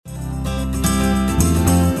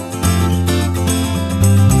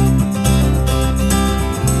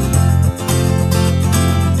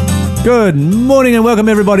Good morning and welcome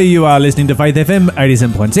everybody. You are listening to Faith FM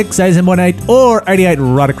 87.6, 87.8 or 88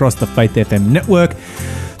 right across the Faith FM network.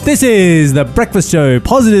 This is the breakfast show,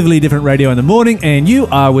 Positively Different Radio in the morning, and you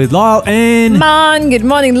are with Lyle and... Mon, good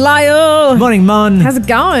morning, Lyle. Morning, Mon. How's it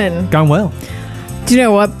going? Going well. Do you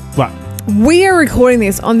know what? What? We are recording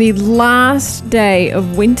this on the last day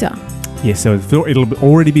of winter. Yeah, so it'll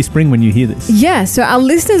already be spring when you hear this. Yeah, so our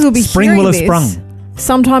listeners will be Spring hearing will have this sprung.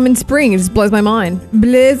 sometime in spring. It just blows my mind.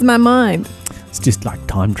 Blows my mind. It's just like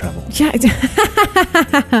time travel. Yeah.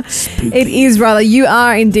 It is, rather. You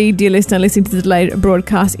are indeed, dear listener, listening to the delayed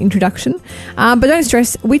broadcast introduction. But don't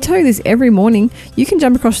stress. We tell you this every morning. You can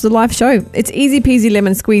jump across to the live show. It's easy peasy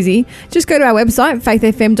lemon squeezy. Just go to our website,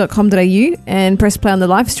 faithfm.com.au, and press play on the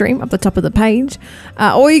live stream up the top of the page.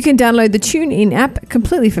 Or you can download the TuneIn app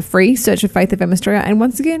completely for free. Search for Faith FM Australia. And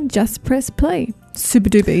once again, just press play. Super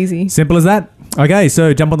duper easy. Simple as that. Okay,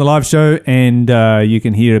 so jump on the live show and you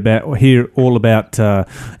can hear all about. You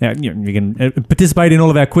can participate in all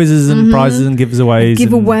of our quizzes and prizes and giveaways.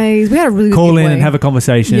 Giveaways. We had a really good call giveaway. in and have a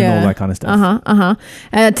conversation and all that kind of stuff.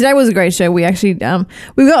 Today was a great show. We actually we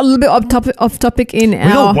got a little bit off topic in our.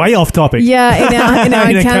 We got way off topic. Yeah, in our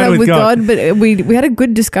encounter with God, but we had a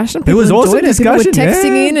good discussion. People it was awesome discussion. People were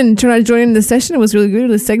texting in and trying to join in the session. It was really good.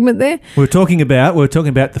 The segment there. We were talking about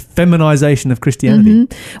the feminization of Christianity.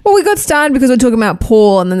 Well, we got started because we're talking about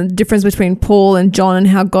Paul and then the difference between Paul and John and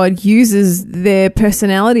how God uses their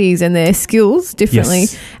personalities and their skills differently.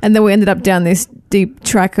 Yes. And then we ended up down this deep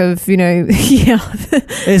track of,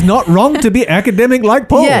 It's not wrong to be academic like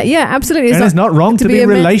Paul. Yeah, absolutely. It's not wrong to be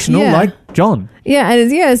relational like John. Yeah,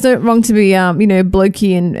 and it's not wrong to be,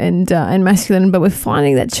 blokey and masculine, but we're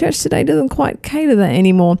finding that church today doesn't quite cater that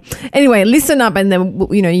anymore. Anyway, listen up, and then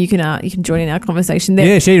you can join in our conversation there.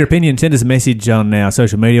 Yeah, share your opinion. Send us a message on our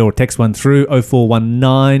social media or text one through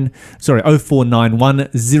 0491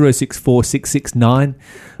 064 669.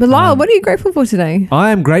 But Lyle, what are you grateful for today? I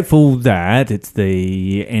am grateful that it's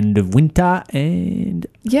the end of winter and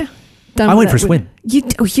I went for a swim.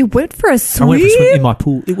 You went for a swim? I went for a swim in my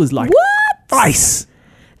pool. It was like what? Ice.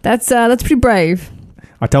 That's pretty brave.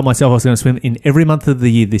 I told myself I was going to swim in every month of the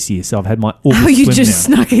year this year, so I've had my August swim you just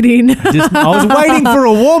now. snuck it in. I was waiting for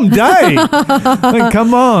a warm day.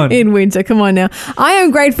 Come on. In winter, come on now. I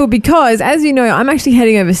am grateful because, as you know, I'm actually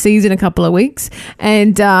heading overseas in a couple of weeks,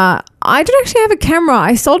 and I don't actually have a camera.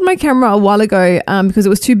 I sold my camera a while ago because it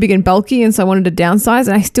was too big and bulky, and so I wanted to downsize,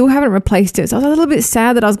 and I still haven't replaced it. So I was a little bit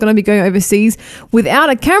sad that I was going to be going overseas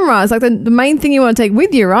without a camera. It's like the main thing you want to take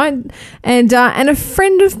with you, right? And a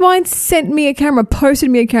friend of mine sent me a camera,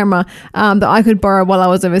 posted me a camera that I could borrow while I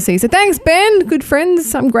was overseas. So thanks, Ben. Good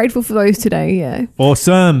friends. I'm grateful for those today. Yeah.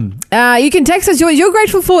 Awesome. You can text us you're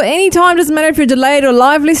grateful for any time. Doesn't matter if you're delayed or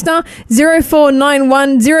live listener.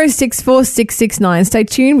 0491 064 669. Stay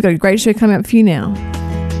tuned. We've got a great show coming up for you now.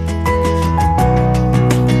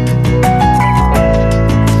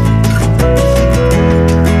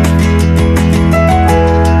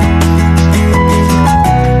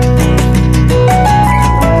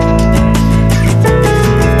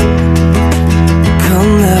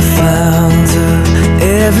 Come thou fount of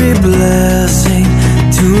every blessing,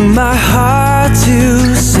 tune my heart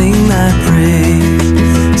to sing thy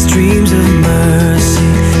praise. Streams of mercy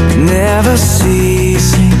never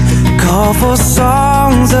ceasing, call for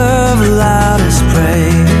songs of loudest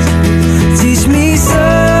praise. Teach me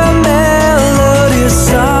some melodious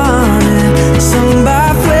sonnet sung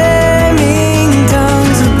by flaming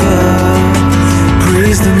tongues above.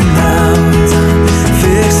 Praise the mountain,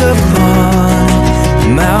 fix upon the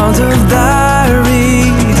mount of thy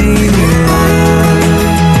redeeming love.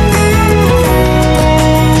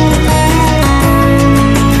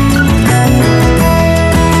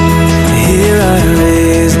 Here I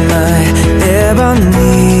raise my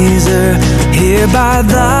Ebenezer, here by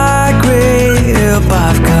thy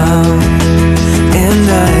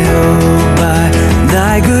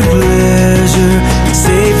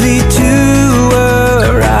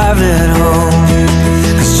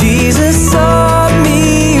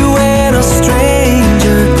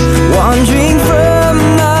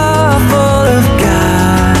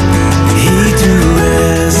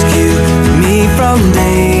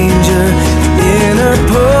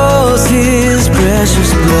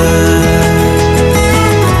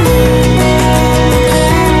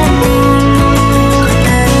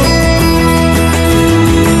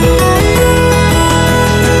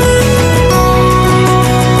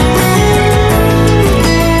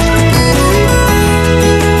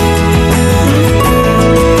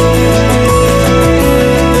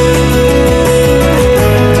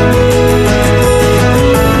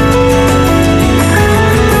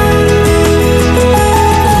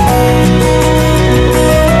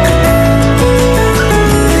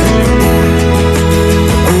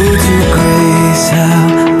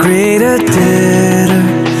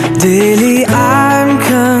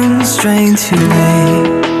willing to wait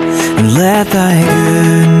and let thy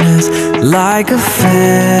goodness like a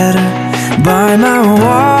fetter bind my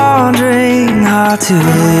wandering heart to thee.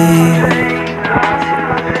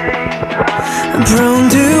 I'm prone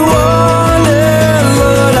to wander,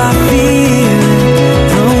 Lord, I feel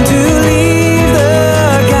it. Prone to leave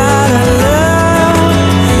the God I love.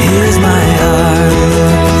 Here's my heart,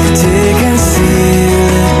 Lord, take and seal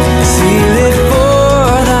it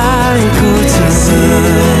for thy courts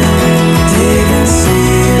above. Take and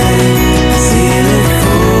seal it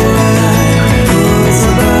for thy courts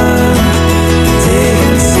above. Take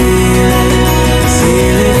and seal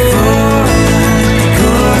it for thy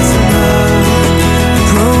courts above.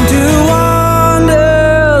 Prone to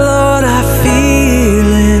wander, Lord, I feel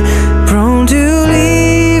it. Prone to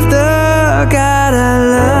leave the God I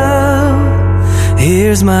love.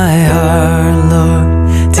 Here's my heart,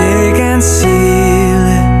 Lord, take and seal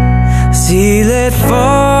it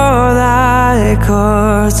for thy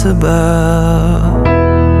courts above.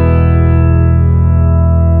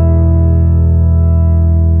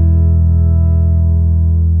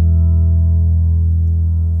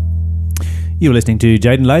 You're listening to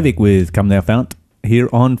Jaden Lavik with Come Thou Fount here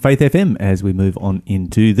on Faith FM as we move on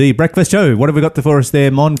into the breakfast show. What have we got for us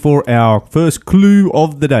there, Mon, for our first clue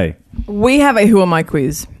of the day? We have a Who Am I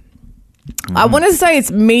quiz. I want to say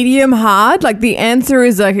it's medium hard. Like the answer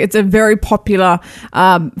is it's a very popular,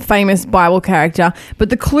 famous Bible character,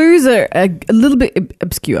 but the clues are a little bit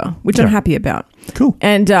obscure, which I'm happy about. Cool.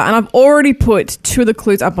 And I've already put 2 of the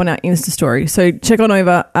clues up on our Insta story. So check on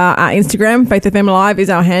over our Instagram. Faith FM Live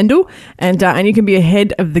is our handle, and you can be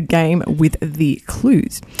ahead of the game with the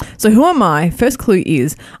clues. So who am I? First clue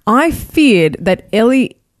is I feared that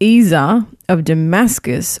Eliezer of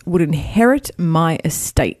Damascus would inherit my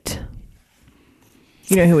estate.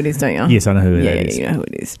 You know who it is, don't you? Yes, I know who that is. Yeah, you know who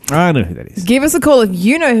it is. I know who that is. Give us a call if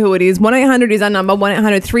you know who it is. 1-800 is our number,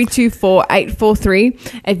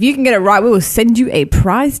 1-800-324-843. If you can get it right, we will send you a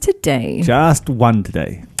prize today. Just one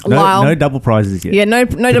today. Lyle. No double prizes yet. Yeah, no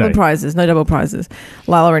double prizes. No double prizes.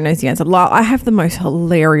 Lyle already knows the answer. Lyle, I have the most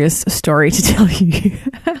hilarious story to tell you.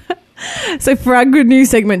 So for our good news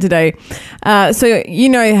segment today, so you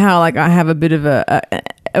know how like I have a bit of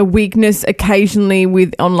a weakness occasionally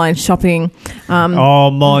with online shopping.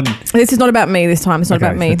 Mon. This is not about me this time. It's not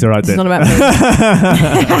about me. It's all right This then. is not about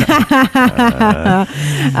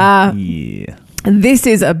me. Yeah. This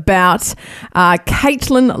is about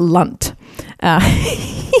Caitlin Lunt. What,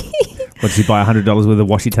 did she buy $100 worth of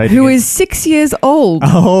washi tape? Who again? is 6 years old.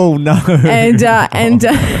 Oh, no. And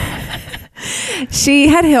she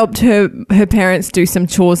had helped her parents do some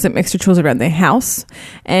extra chores around their house,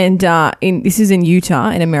 and this is in Utah,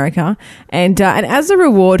 in America, and as a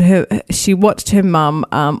reward, she watched her mum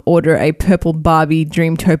order a purple Barbie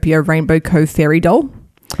Dreamtopia Rainbow Cove fairy doll.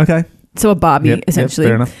 Okay. So a Barbie, essentially,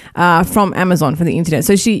 fair enough. from Amazon, from the internet.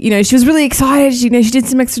 So she was really excited. She did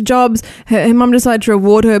some extra jobs. Her mum decided to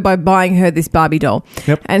reward her by buying her this Barbie doll.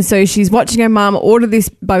 Yep. And so she's watching her mum order this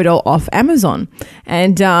Barbie doll off Amazon.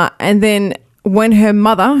 And then when her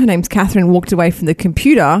mother, her name's Catherine, walked away from the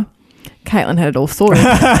computer, Caitlin had it all sorted.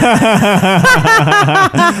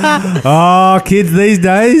 Oh, kids these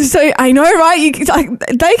days. So I know, right?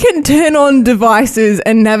 They can turn on devices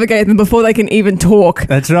and navigate them before they can even talk.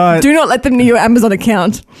 That's right. Do not let them near your Amazon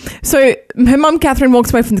account. So her mum, Catherine,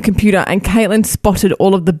 walks away from the computer and Caitlin spotted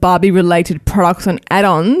all of the Barbie-related products and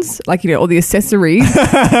add-ons, like, all the accessories,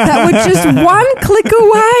 that were just one click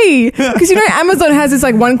away. Because, Amazon has this,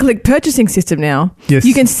 one-click purchasing system now. Yes.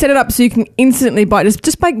 You can set it up so you can instantly buy it.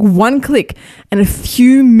 Just by one click. And a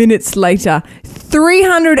few minutes later,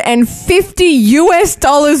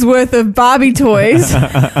 $350 worth of Barbie toys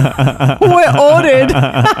were ordered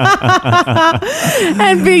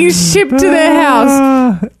and being shipped to their house.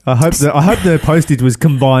 I hope the postage was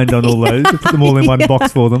combined on all those. Put them all in one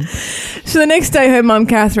box for them. So the next day, her mum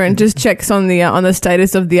Catherine just checks on the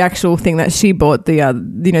status of the actual thing that she bought, the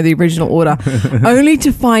original order, only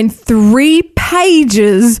to find 3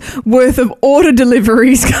 pages worth of order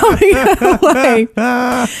deliveries coming her way,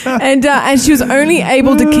 and she was only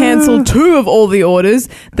able to cancel 2 of all the orders.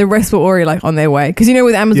 The rest were already on their way, because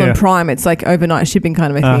with Amazon Prime, it's like overnight shipping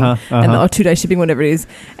kind of a thing, or 2-day shipping, whatever it is.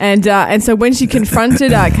 And so when she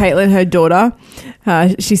confronted Caitlin, her daughter,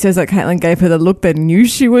 she says that Caitlin gave her the look that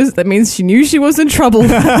means she knew she was in trouble.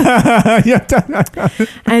 And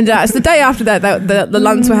so the day after that, the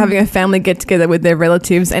Lunts were having a family get together with their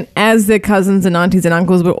relatives, and as their cousins cousins and aunties and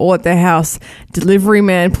uncles were all at their house. Delivery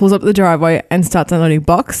man pulls up the driveway and starts unloading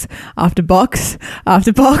box after box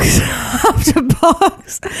after box after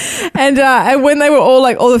box. And when they were all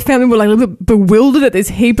like, all the family were like a little bit bewildered at this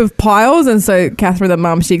heap of piles. And so Catherine, the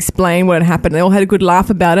mum, she explained what had happened. They all had a good laugh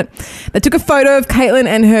about it. They took a photo of Caitlin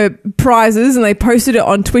and her prizes and they posted it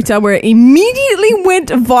on Twitter, where it immediately went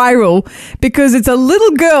viral because it's a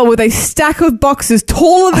little girl with a stack of boxes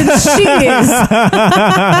taller than she is.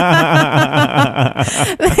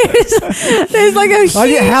 there's like a huge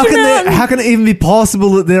amount. How can it even be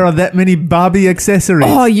possible that there are that many Barbie accessories?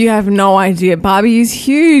 Oh, you have no idea. Barbie is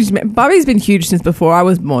huge. Barbie's been huge since before I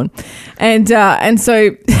was born. And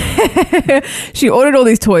so she ordered all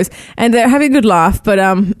these toys and they're having a good laugh, but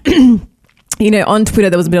you know, on Twitter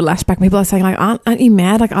there was a bit of lashback. People are saying like, aren't you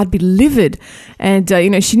mad? Like, I'd be livid. And you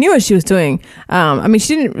know, she knew what she was doing. I mean,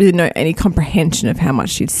 she didn't really know any comprehension of how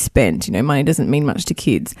much she'd spent. You know, money doesn't mean much to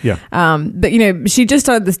kids. Yeah. But you know, she just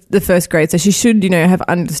started the first grade, so she should, you know, have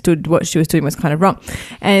understood what she was doing was kind of wrong.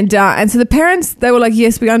 And so the parents, they were like,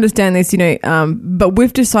 yes, we understand this, you know, but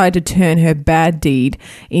we've decided to turn her bad deed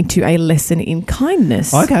into a lesson in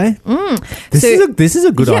kindness. Okay. This is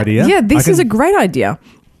a good idea. Yeah, this is a great idea.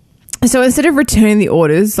 So instead of returning the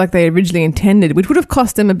orders like they originally intended, which would have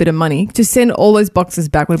cost them a bit of money, to send all those boxes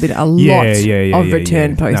back would have been a lot of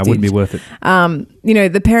return postage. No, it wouldn't be worth it. You know,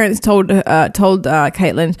 the parents told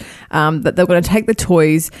Caitlin that they were going to take the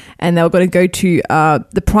toys and they were going to go to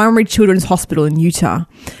the Primary Children's Hospital in Utah,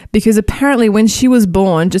 because apparently when she was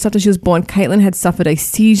born, just after she was born, Caitlin had suffered a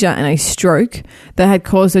seizure and a stroke that had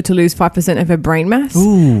caused her to lose 5% of her brain mass.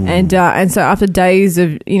 Ooh. And so after days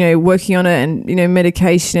of, you know, working on it and, you know,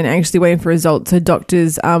 medication and anxiously waiting for results, her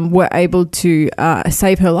doctors were able to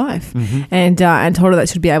save her life. Mm-hmm. and told her that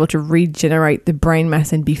she'd be able to regenerate the brain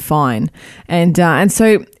mass and be fine. And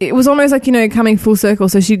so it was almost like, you know, coming full circle.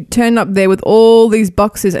 So she turned up there with all these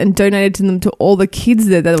boxes and donated them to all the kids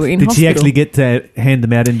there that were in hospital. Did she actually get to hand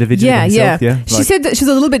them out individually herself? Yeah. She said that she was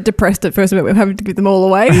a little bit depressed at first about having to give them all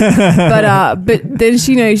away. but then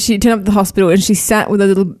she turned up at the hospital and she sat with a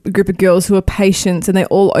little group of girls who were patients, and they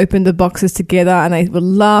all opened the boxes together and they were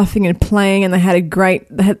laughing and playing, and they had a great...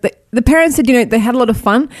 The parents said, you know, they had a lot of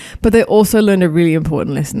fun, but they also learned a really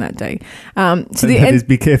important lesson that day. So that is,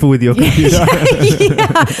 be careful with your computer. Yeah.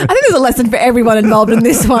 I think there's a lesson for everyone involved in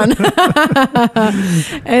this one.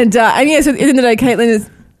 and yeah, so at the end of the day,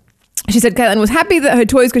 she said Caitlin was happy that her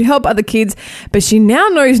toys could help other kids, but she now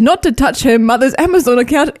knows not to touch her mother's Amazon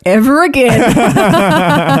account ever again.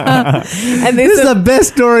 And this is the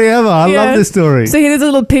best story ever. I love this story. So here's a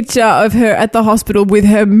little picture of her at the hospital with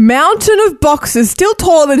her mountain of boxes, still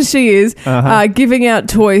taller than she is, giving out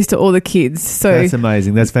toys to all the kids. So that's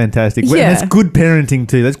amazing. That's fantastic. Yeah. And that's good parenting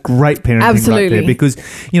too. That's great parenting. Absolutely. Right there, because,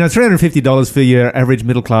 you know, $350 for your average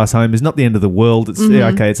middle class home is not the end of the world. It's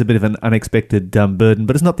okay, it's a bit of an unexpected burden,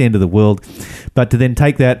 but it's not the end of the world. But to then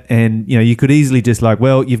take that and, you know, you could easily just like,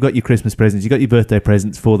 well, you've got your Christmas presents, you've got your birthday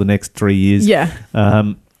presents for the next 3 years,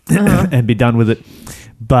 and be done with it.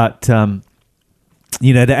 But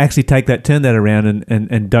you know, to actually take that, turn that around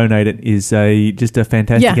and donate it is just a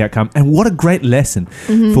fantastic outcome. And what a great lesson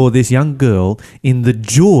for this young girl in the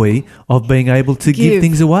joy of being able to give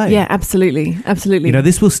things away. Yeah, absolutely. Absolutely. You know,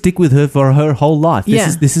 this will stick with her for her whole life.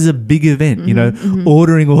 This is a big event. You know,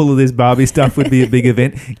 ordering all of this Barbie stuff would be a big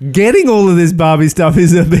event. Getting all of this Barbie stuff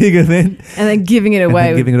is a big event. And then giving it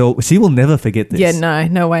away. Giving it all. She will never forget this. Yeah,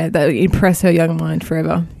 no way. That would impress her young mind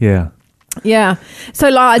forever. Yeah. Yeah. So,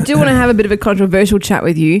 Lara, I do want to have a bit of a controversial chat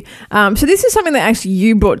with you. So this is something that actually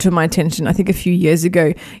you brought to my attention, I think, a few years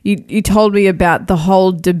ago. You told me about the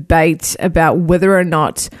whole debate about whether or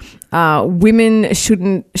not women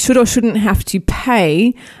should or shouldn't have to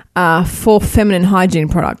pay for feminine hygiene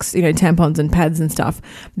products, you know, tampons and pads and stuff,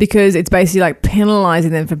 because it's basically like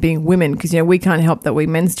penalizing them for being women, because, you know, we can't help that we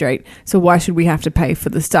menstruate, so why should we have to pay for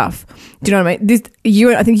the stuff? Do you know what I mean?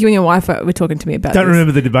 I think you and your wife were talking to me about Don't this.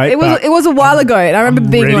 remember the debate. It was a while ago, and I remember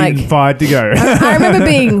being ready like, and fired to go. I remember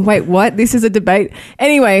being, wait, what? This is a debate.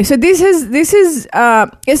 Anyway, so this is it's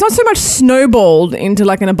not so much snowballed into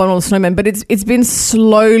like an abominable snowman, but it's been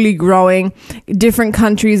slowly growing. Different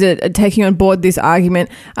countries are taking on board this argument.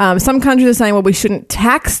 Some countries are saying, well, we shouldn't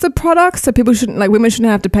tax the products, so women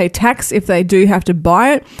shouldn't have to pay tax if they do have to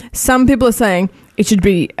buy it. Some people are saying it should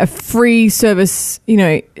be a free service, you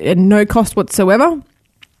know, at no cost whatsoever.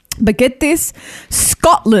 But get this,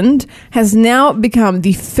 Scotland has now become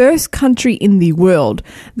the first country in the world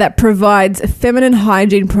that provides feminine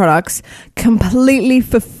hygiene products completely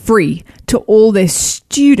for free to all their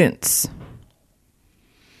students.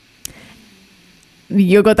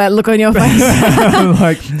 You got that look on your face.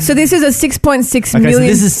 Like, So this is a 6.6 okay, million. so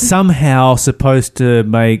this is somehow supposed to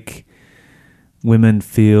make women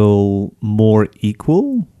feel more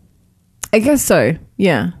equal? I guess so.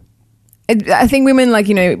 Yeah. I think women, like,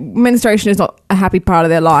 menstruation is not a happy part of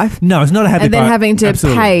their life. No, it's not a happy And then part. having to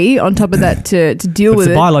Absolutely. pay on top of that to deal It's with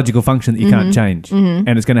a it. biological function that you can't change. And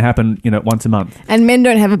it's going to happen, once a month. And men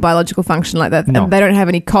don't have a biological function like that. No. And they don't have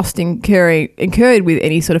any cost incurred with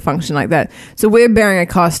any sort of function like that. So we're bearing a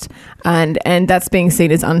cost, and that's being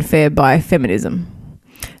seen as unfair by feminism.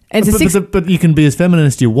 And it's But you can be as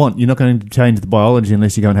feminist as you want. You're not going to change the biology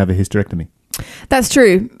unless you go and have a hysterectomy. That's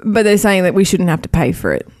true, but they're saying that we shouldn't have to pay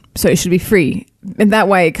for it. So it should be free. And that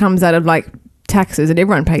way it comes out of like taxes and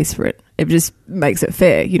everyone pays for it. It just makes it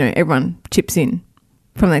fair. Everyone chips in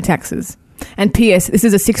from their taxes. And P.S., this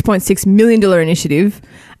is a $6.6 million initiative,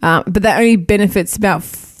 but that only benefits about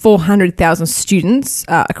 400,000 students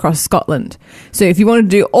across Scotland. So if you want to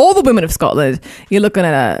do all the women of Scotland, you're looking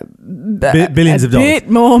at Billions of dollars. bit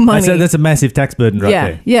more money. That's a massive tax burden right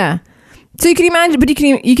there. Yeah. So you can imagine, but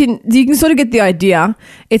you can sort of get the idea.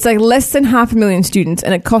 It's like less than 500,000 students,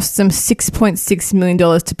 and it costs them $6.6 million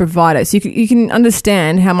to provide it. So you can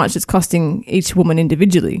understand how much it's costing each woman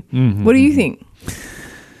individually. Mm-hmm. What do you think?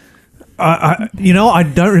 I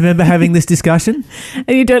don't remember having this discussion.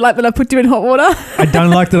 And you don't like that I put you in hot water? I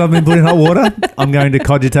don't like that I've been put in hot water. I'm going to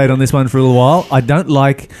cogitate on this one for a little while.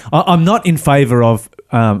 I'm not in favour of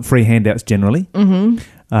free handouts generally.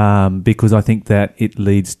 Because I think that it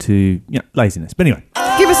leads to laziness. But anyway.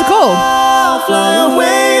 Give us a call. I'll fly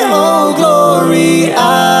away, oh glory,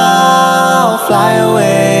 I'll fly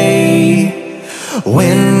away.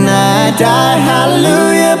 When I die,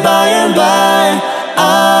 hallelujah, by and by,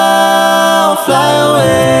 I'll fly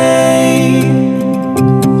away.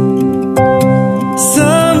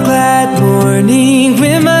 Some glad morning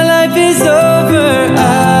when my life is over,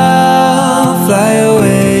 I'll fly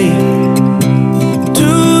away.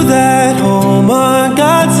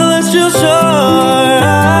 God's celestial shore,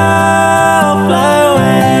 I'll fly away.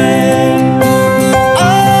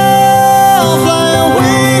 I'll fly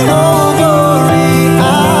away, oh glory,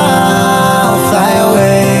 I'll fly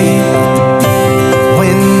away.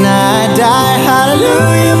 When I die,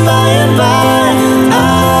 hallelujah, by and by,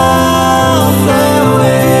 I'll fly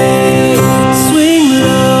away. Swing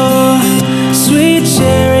low, sweet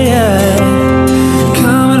chariot,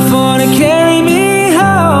 coming for to carry me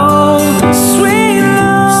home. Swing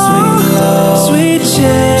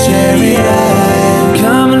chariot,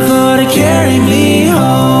 coming for to carry me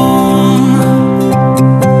home.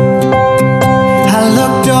 I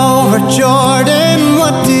looked over Jordan,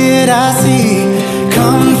 what did I see?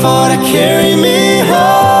 Coming for to carry me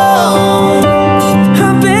home.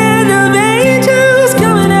 A band of angels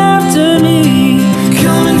coming after me,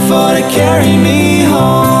 coming for to carry me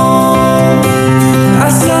home. I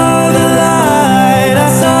saw the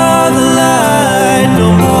light, no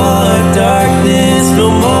more darkness, no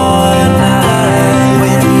more night.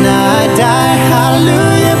 When I die,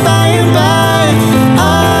 hallelujah, by and by,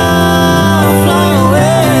 I'll fly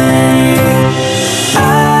away.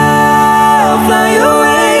 I'll fly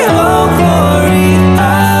away, oh glory,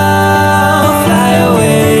 I'll fly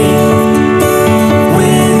away.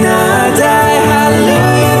 When I die,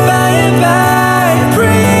 hallelujah, by and by,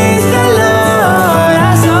 praise the Lord,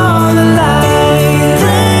 I saw the light.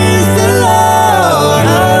 Praise the Lord,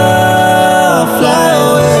 I'll fly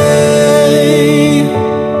away.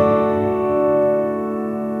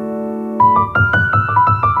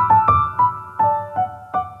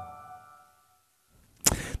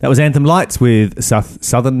 That was Anthem Lights with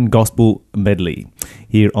Southern Gospel Medley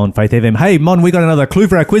here on Faith FM. Hey, Mon, we got another clue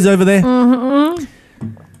for our quiz over there.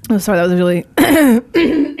 Oh, sorry, that was really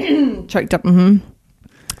choked up.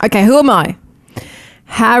 Okay, who am I?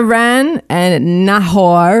 Haran and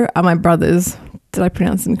Nahor are my brothers. Did I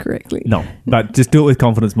pronounce them correctly? No, but just do it with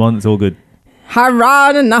confidence, Mon. It's all good.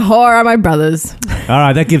 Haran and Nahor are my brothers. All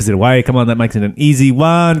right, that gives it away. Come on, that makes it an easy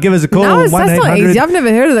one. Give us a call. No, that's not 1-800. easy. I've never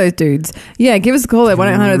heard of those dudes. Yeah, give us a call at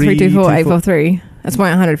 1-800-324-843. That's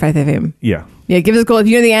 1-800 Faith FM. Yeah. Yeah, give us a call. If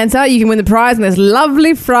you know the answer, you can win the prize on this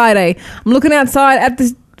lovely Friday. I'm looking outside at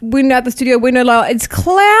the window, at the studio window. Like, it's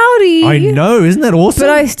cloudy. I know. Isn't that awesome?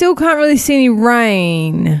 But I still can't really see any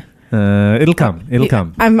rain. It'll come. It'll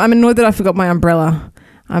come. I'm annoyed that I forgot my umbrella.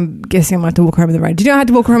 I'm guessing I might have to walk home in the rain. Did you know I had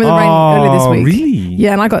to walk home in the rain earlier this week? Really?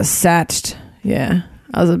 Yeah, and I got satched. Yeah.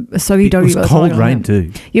 I was a soggy doggy. It was cold rain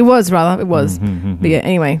too. It was, rather. It was. But yeah,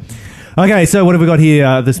 anyway. Okay, so what have we got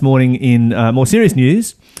here this morning in more serious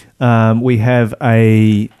news? We have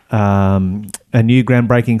a a new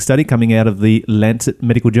groundbreaking study coming out of the Lancet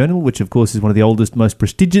Medical Journal, which of course is one of the oldest, most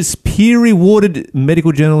prestigious, peer-rewarded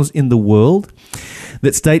medical journals in the world,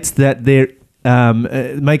 that states that there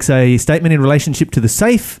makes a statement in relationship to the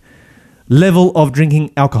safe level of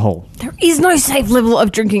drinking alcohol. There is no safe level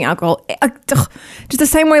of drinking alcohol. Just the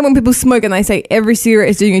same way when people smoke and they say every cigarette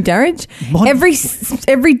is doing you damage.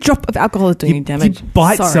 Every drop of alcohol is doing you damage. You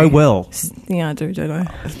bite so well. Yeah, I do, don't I?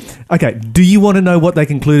 Okay, do you want to know what they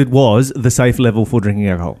concluded was the safe level for drinking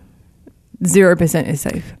alcohol? 0% is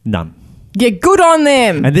safe. None. Yeah, good on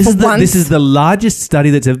them. And this is the largest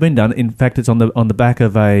study that's ever been done. In fact, it's on the back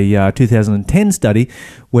of a 2010 study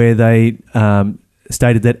where they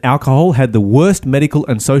stated that alcohol had the worst medical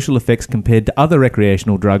and social effects compared to other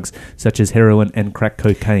recreational drugs such as heroin and crack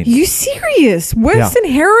cocaine. You serious? Worse than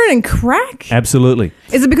heroin and crack? Absolutely.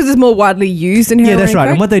 Is it because it's more widely used than heroin? Yeah, that's and right.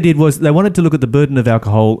 crack? And what they did was they wanted to look at the burden of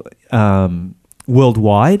alcohol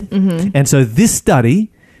worldwide. Mm-hmm. And so this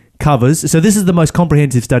study covers... So this is the most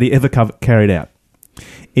comprehensive study ever carried out.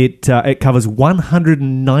 It covers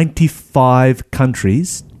 195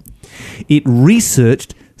 countries. It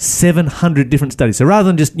researched 700 different studies. So rather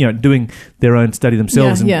than just doing their own study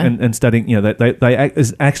themselves and studying, they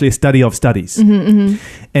is actually a study of studies. Mm-hmm.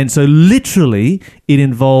 And so literally it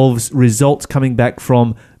involves results coming back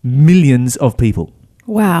from millions of people.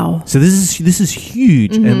 Wow. So this is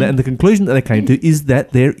huge. Mm-hmm. And the conclusion that they came to is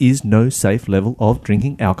that there is no safe level of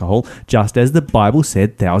drinking alcohol, just as the Bible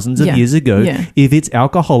said thousands of years ago. Yeah. If it's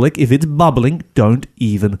alcoholic, if it's bubbling, don't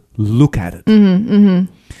even look at it. Mm-hmm,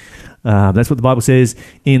 mm-hmm. That's what the Bible says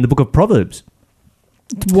in the book of Proverbs.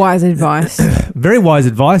 It's wise advice. Very wise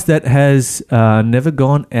advice that has never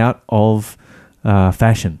gone out of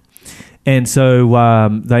fashion. And so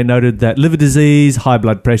they noted that liver disease, high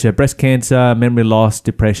blood pressure, breast cancer, memory loss,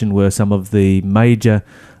 depression were some of the major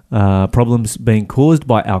problems being caused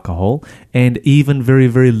by alcohol, and even very,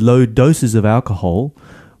 very low doses of alcohol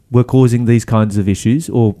were causing these kinds of issues,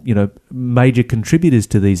 or major contributors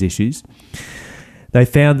to these issues. They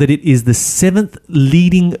found that it is the 7th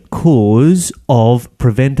leading cause of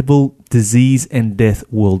preventable disease and death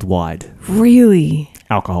worldwide. Really?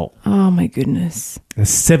 Alcohol. Oh, my goodness. The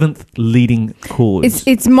 7th leading cause.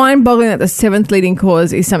 It's mind-boggling that the 7th leading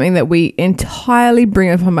cause is something that we entirely bring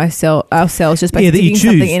upon ourselves just by sticking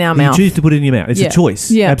something in our mouth. You choose to put it in your mouth. It's a choice.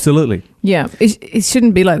 Yeah. Absolutely. Yeah. It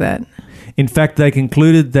shouldn't be like that. In fact, they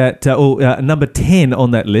concluded that number 10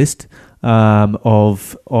 on that list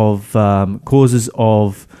of causes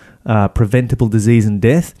of preventable disease and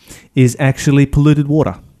death is actually polluted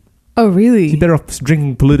water. Oh, really? You're better off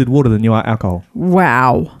drinking polluted water than you are alcohol.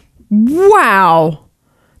 Wow.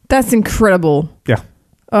 That's incredible. Yeah.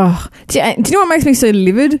 Oh, do you know what makes me so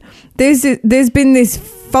livid? There's been this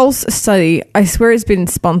false study. I swear it's been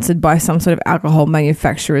sponsored by some sort of alcohol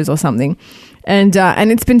manufacturers or something, and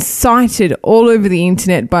it's been cited all over the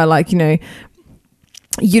internet by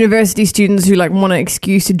university students who want an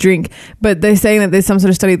excuse to drink, but they're saying that there's some sort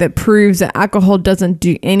of study that proves that alcohol doesn't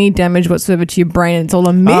do any damage whatsoever to your brain. It's all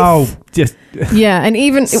a myth. Oh, just yeah, and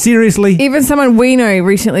even seriously, even someone we know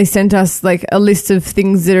recently sent us a list of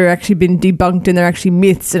things that are actually been debunked and they're actually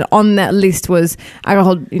myths, and on that list was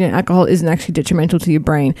alcohol. Alcohol isn't actually detrimental to your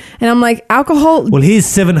brain, and I'm like, alcohol. Well, here's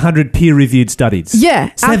 700 peer-reviewed studies.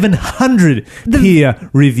 Yeah, 700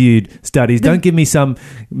 peer-reviewed studies. Don't give me some.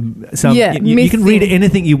 Yeah, you can read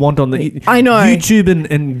anything you want on the. I know YouTube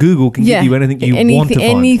and Google can give you anything you want to find.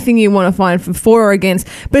 Anything you want to find for or against,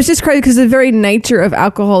 but it's just crazy because the very nature of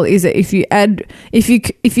alcohol is that if you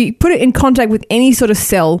put it in contact with any sort of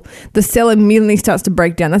cell, the cell immediately starts to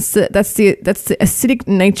break down. That's the acidic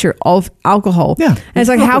nature of alcohol. Yeah, and it's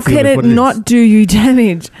like, how can it not do you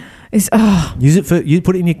damage? It's use it for you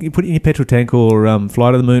put it in your petrol tank or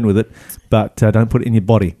fly to the moon with it, but don't put it in your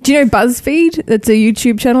body. Do you know BuzzFeed? That's a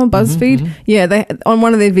YouTube channel, BuzzFeed. Mm-hmm. Yeah, they on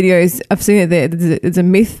one of their videos, I've seen it there. It's a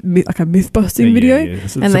myth busting video,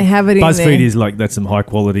 and they have it in there. BuzzFeed is that's some high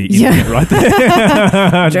quality internet right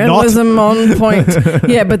there. Journalism on point.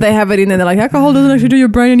 Yeah, but they have it in there. They're like, alcohol doesn't actually do your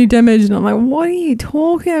brain any damage, and I'm like, what are you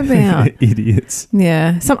talking about? Idiots.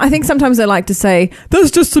 Yeah, I think sometimes they like to say that's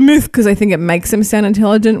just a myth because they think it makes them sound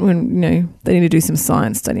intelligent when they need to do some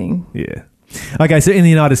science studying. Yeah. Okay, so in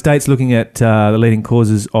the United States, looking at the leading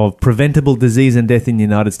causes of preventable disease and death in the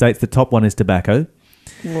United States, the top one is tobacco.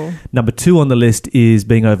 Whoa. Number 2 on the list is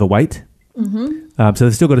being overweight. Mm-hmm. So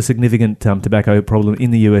they've still got a significant tobacco problem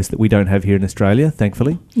in the US that we don't have here in Australia,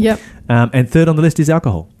 thankfully. Yep. And third on the list is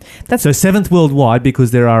alcohol. That's So seventh worldwide,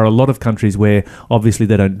 because there are a lot of countries where obviously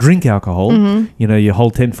they don't drink alcohol. You know, your whole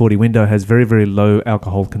 1040 window has very, very low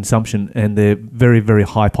alcohol consumption, and they're very, very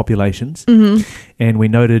high populations. And we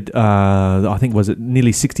noted, I think, was it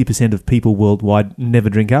nearly 60% of people worldwide never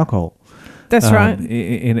drink alcohol. that's right.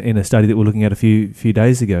 In a study that we're looking at a few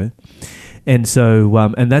days ago. And so,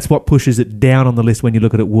 and that's what pushes it down on the list when you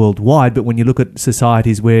look at it worldwide. But when you look at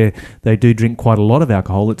societies where they do drink quite a lot of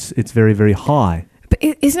alcohol, it's very, very high. But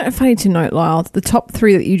isn't it funny to note, Lyle, the top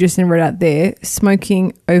three that you just read out there,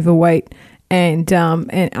 smoking, overweight, and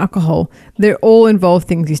alcohol, they're all involved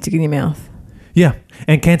things you stick in your mouth. Yeah,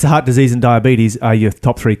 and cancer, heart disease, and diabetes are your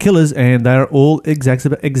top three killers, and they're all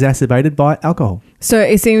exacerbated by alcohol. So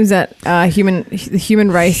it seems that the human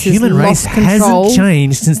race has Human race lost control. hasn't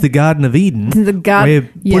changed since the Garden of Eden. Since the where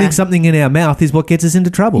putting something in our mouth is what gets us into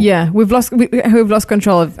trouble. Yeah, we've lost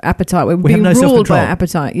control of appetite. We're We being have no ruled by self-control.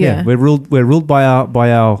 appetite. Yeah. we're ruled by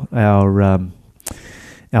our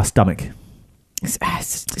stomach. It's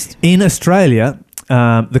just- In Australia,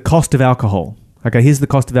 the cost of alcohol. Okay, here's the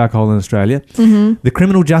cost of alcohol in Australia. The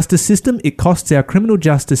criminal justice system, it costs our criminal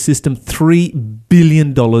justice system $3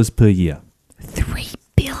 billion per year. $3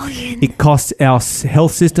 billion. It costs our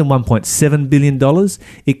health system $1.7 billion.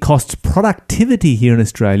 It costs productivity here in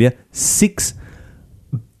Australia $6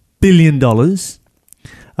 billion.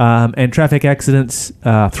 And traffic accidents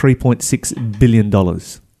 $3.6 billion.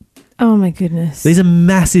 Oh my goodness. These are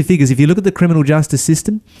massive figures. If you look at the criminal justice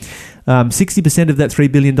system, 60% of that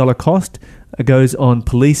 $3 billion cost goes on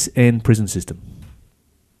police and prison system.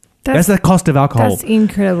 That's the cost of alcohol. That's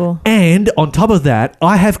incredible. And on top of that,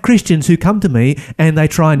 I have Christians who come to me and they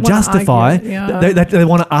try and Wanna justify, argue it, yeah. they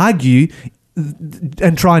want to argue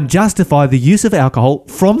and try and justify the use of alcohol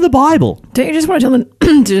from the Bible. Don't you just want to tell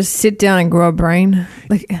them to just sit down and grow a brain?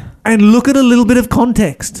 Like, And look at a little bit of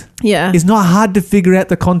context. yeah. It's not hard to figure out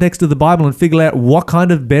the context of the Bible and figure out what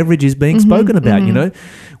kind of beverage is being spoken about, you know.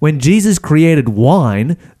 When Jesus created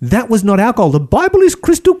wine, that was not alcohol. The Bible is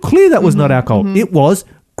crystal clear that was not alcohol. It was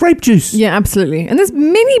grape juice. Yeah, absolutely. And there's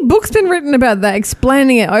many books been written about that,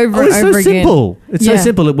 explaining it over and It's over so again. simple. It's Yeah. so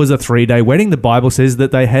simple. It was a 3-day wedding. The Bible says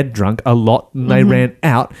that they had drunk a lot and they ran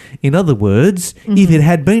out. In other words, if it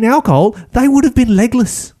had been alcohol, they would have been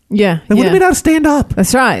legless. Yeah. They wouldn't have been able to stand up.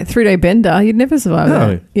 That's right. 3-day bender. You'd never survive No,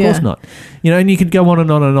 that. of course not. You know, and you could go on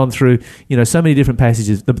and on and on through, you know, so many different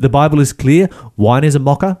passages. The Bible is clear. Wine is a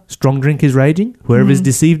mocker. Strong drink is raging. Whoever is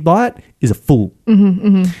deceived by it is a fool.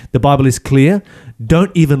 The Bible is clear.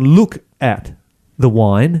 Don't even look at the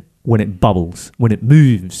wine when it bubbles, when it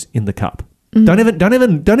moves in the cup. Don't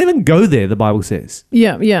even go there, the Bible says.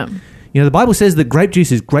 Yeah, yeah. You know, the Bible says that grape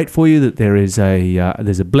juice is great for you, that there's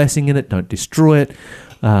a blessing in it. Don't destroy it.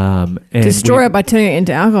 And Destroy it by turning it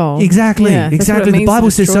into alcohol. Exactly, Yeah, that's what it exactly. The means to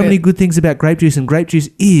Bible says so destroy many it. good things about grape juice, and grape juice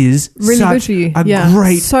is Really such good for you. a Yeah.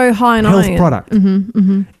 great So high in health iron. product.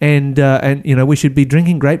 And you know, we should be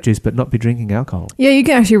drinking grape juice, but not be drinking alcohol. Yeah, you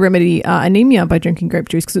can actually remedy anemia by drinking grape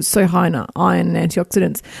juice because it's so high in iron and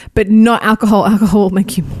antioxidants, but not alcohol. Alcohol will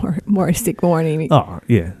make you more sick, more anemic. Oh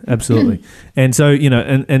yeah, absolutely. And so, you know,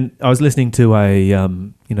 and I was listening to a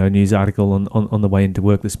news article on the way into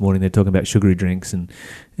work this morning. They're talking about sugary drinks and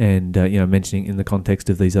you know, mentioning in the context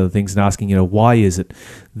of these other things and asking, you know, why is it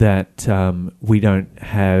that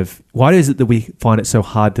why is it that we find it so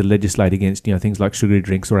hard to legislate against, you know, things like sugary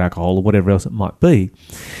drinks or alcohol or whatever else it might be?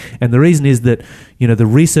 And the reason is that, you know, the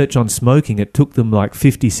research on smoking, it took them like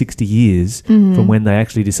 50, 60 years from when they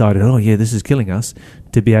actually decided, oh yeah, this is killing us,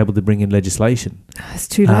 to be able to bring in legislation. It's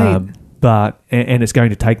too late. But it's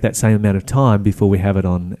going to take that same amount of time before we have it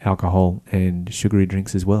on alcohol and sugary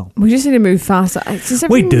drinks as well. We just need to move faster. It's just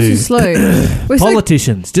We everything's do. too slow. We're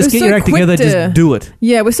Politicians, just we're get so your act quick together, to- just do it.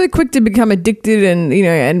 Yeah, we're so quick to become addicted and, you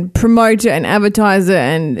know, and promote it and advertise it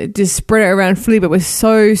and just spread it around fully, but we're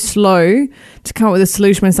so slow to come up with a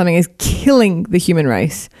solution when something is killing the human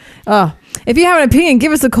race. Oh, if you have an opinion,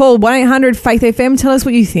 give us a call, 1-800-FAITH-FM. Tell us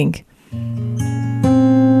what you think.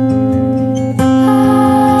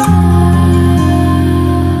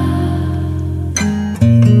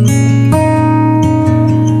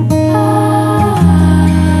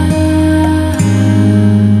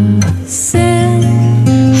 Sin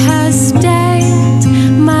has stained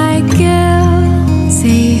my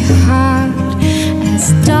guilty heart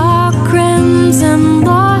as dark crimson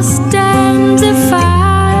lost and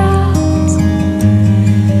defiled.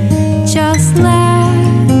 Just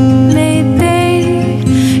let me be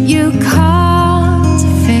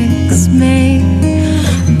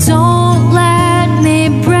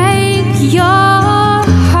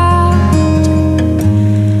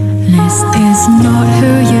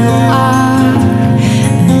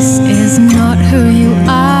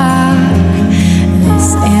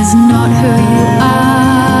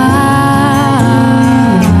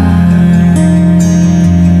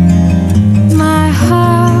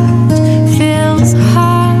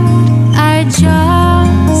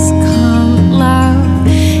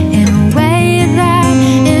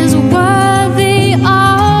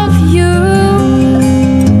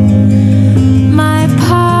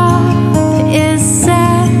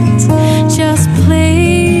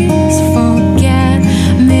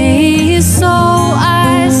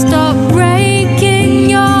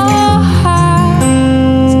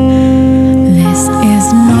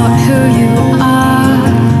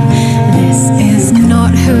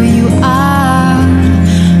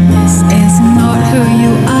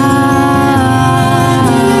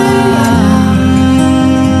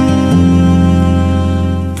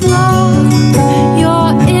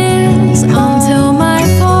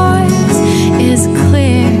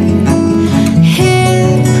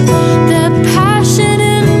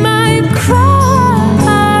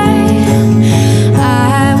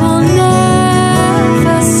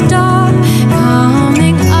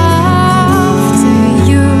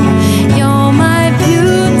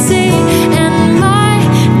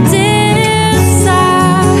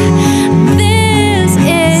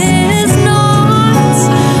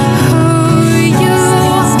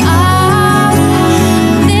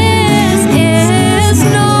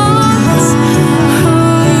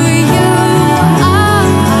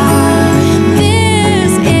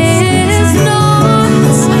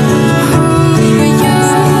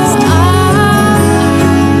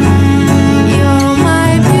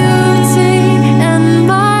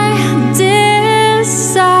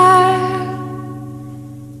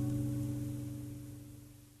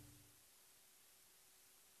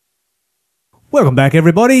Welcome back,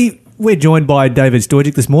 everybody. We're joined by David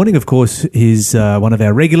Stojcik this morning. Of course, he's one of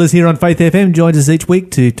our regulars here on Faith FM, joins us each week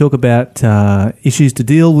to talk about issues to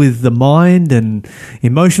deal with the mind and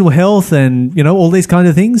emotional health and, you know, all these kind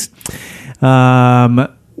of things.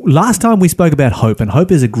 Last time we spoke about hope, and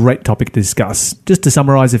hope is a great topic to discuss. Just to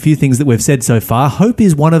summarise a few things that we've said so far, hope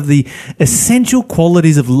is one of the essential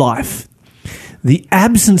qualities of life. The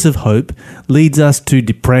absence of hope leads us to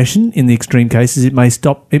depression. In the extreme cases, it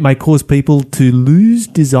may cause people to lose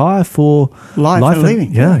desire for life and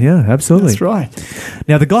living. Yeah, absolutely. That's right.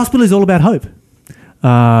 Now, the gospel is all about hope.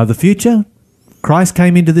 The future, Christ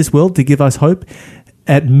came into this world to give us hope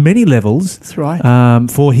at many levels. That's right.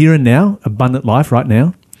 For here and now, abundant life right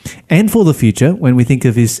now, and for the future, when we think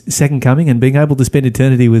of his second coming and being able to spend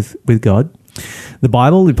eternity with God. The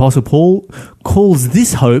Bible, the Apostle Paul, calls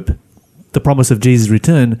this hope, the promise of Jesus'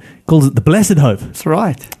 return, calls it the blessed hope. That's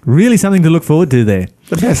right. Really something to look forward to there.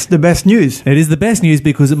 The best news. It is the best news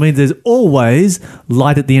because it means there's always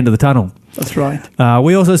light at the end of the tunnel. That's right.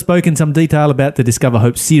 We also spoke in some detail about the Discover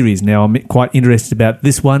Hope series. Now, I'm quite interested about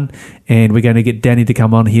this one, and we're going to get Danny to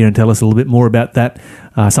come on here and tell us a little bit more about that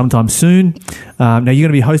sometime soon. Now, you're going to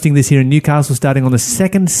be hosting this here in Newcastle starting on the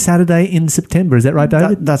second Saturday in September. Is that right,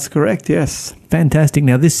 David? That's correct, yes. Fantastic.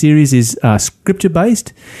 Now, this series is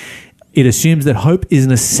scripture-based. It assumes that hope is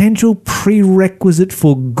an essential prerequisite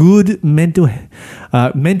for good mental,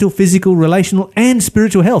 physical, relational, and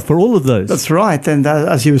spiritual health, for all of those. That's right. And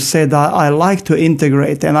as you said, I like to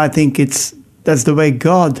integrate, and I think that's the way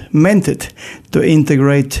God meant it, to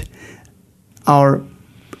integrate our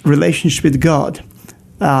relationship with God,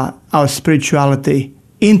 our spirituality,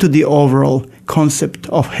 into the overall concept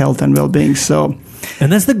of health and well-being.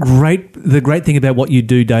 And that's the great thing about what you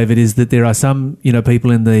do, David, is that there are some,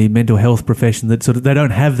 people in the mental health profession that they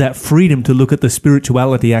don't have that freedom to look at the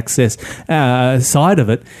spirituality access side of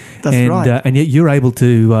it. That's right. And yet you're able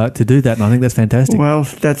to do that, and I think that's fantastic. Well,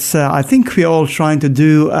 that's I think we're all trying to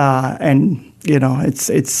do, and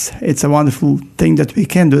it's a wonderful thing that we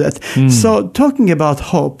can do that. So talking about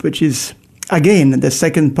hope, which is again the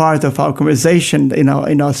second part of our conversation in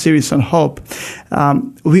our series on hope,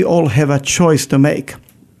 we all have a choice to make.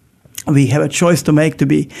 We have a choice to make to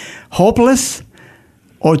be hopeless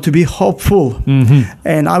or to be hopeful. Mm-hmm.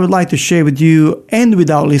 And I would like to share with you and with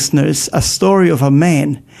our listeners a story of a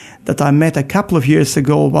man that I met a couple of years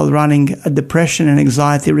ago while running a depression and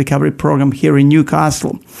anxiety recovery program here in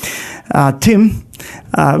Newcastle. Tim,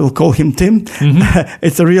 we'll call him Tim. Mm-hmm.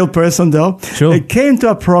 It's a real person, though. Sure. He came to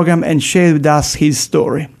our program and shared with us his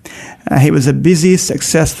story. He was a busy,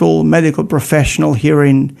 successful medical professional here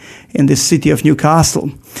in the city of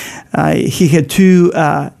Newcastle. He had two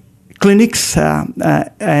clinics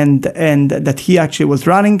and that he actually was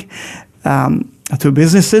running, two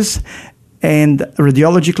businesses and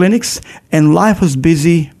radiology clinics, and life was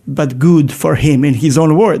busy but good for him, in his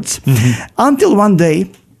own words. Mm-hmm. Until one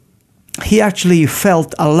day, he actually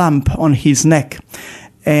felt a lump on his neck,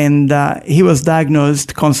 and he was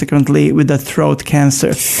diagnosed consequently with a throat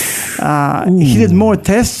cancer. He did more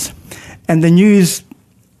tests, and the news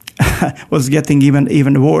was getting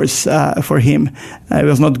even worse for him. It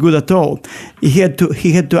was not good at all. He had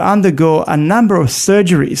to undergo a number of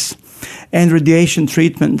surgeries and radiation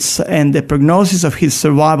treatments, and the prognosis of his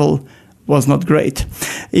survival was not great.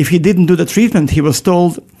 If he didn't do the treatment, he was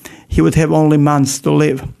told he would have only months to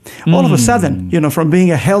live. All of a sudden, from being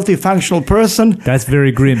a healthy, functional person, that's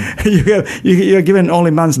very grim. You're given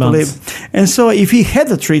only months to live. And so if he had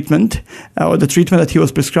the treatment, or the treatment that he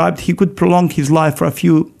was prescribed, he could prolong his life for a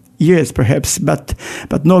few years perhaps, but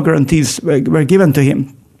no guarantees were given to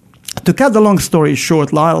him. To cut the long story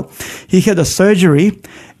short, Lyle, he had a surgery,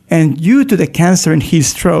 and due to the cancer in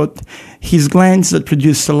his throat, his glands that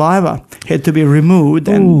produce saliva had to be removed,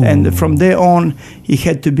 and from there on, he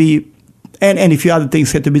had to be, and a few other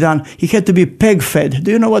things had to be done. He had to be peg-fed.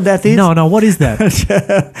 Do you know what that is? No, what is that?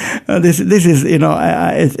 This is,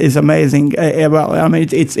 it's amazing.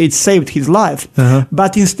 It saved his life. Uh-huh.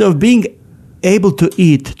 But instead of being able to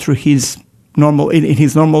eat through his in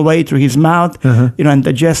his normal way, through his mouth, and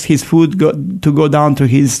digest his food, go down to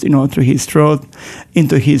his, through his throat,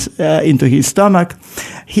 into his stomach.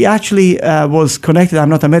 He actually was connected. I'm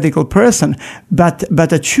not a medical person,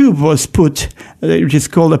 but a tube was put, which is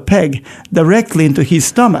called a peg, directly into his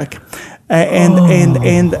stomach, and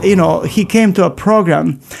he came to a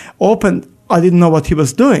program, opened. I didn't know what he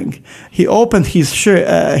was doing. He opened his shirt,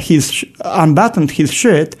 unbuttoned his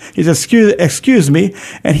shirt. He said, "Excuse me,"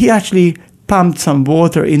 and he actually pumped some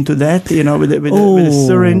water into that, with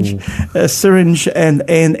a syringe,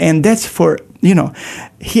 and that's for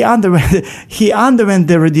he underwent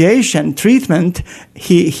the radiation treatment.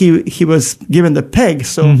 He was given the PEG.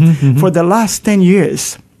 So for the last 10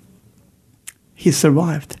 years, he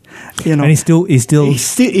survived. And he's still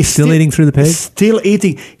eating through the PEG? Still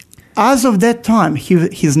eating. As of that time,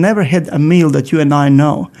 he's never had a meal that you and I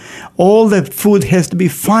know. All the food has to be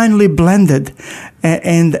finely blended,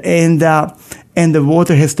 and the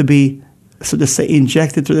water has to be, so to say,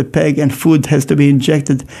 injected to the PEG, and food has to be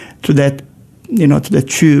injected to that, to the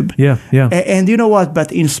tube. Yeah. And you know what?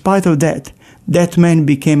 But in spite of that man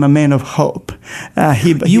became a man of hope.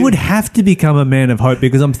 You would have to become a man of hope,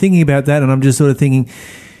 because I'm thinking about that, and I'm just sort of thinking,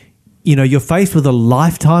 you're faced with a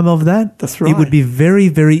lifetime of that. That's right. It would be very,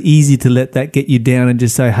 very easy to let that get you down and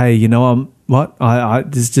just say, hey,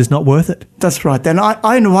 it's just not worth it. That's right. And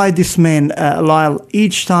I invite this man, Lyle,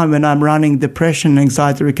 each time when I'm running depression and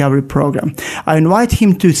anxiety recovery program, I invite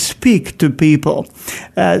him to speak to people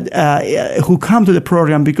who come to the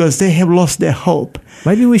program because they have lost their hope.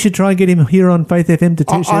 Maybe we should try and get him here on Faith FM to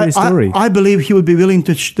share his story. I believe he would be willing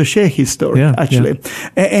to share his story, actually.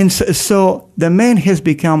 Yeah. And so the man has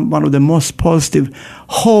become one of the most positive,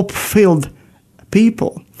 hope-filled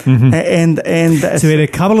people. And so we had a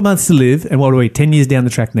couple of months to live, and what are we, 10 years down the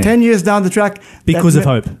track now? 10 years down the track. Because of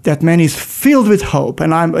hope. That man is filled with hope,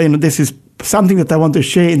 and this is something that I want to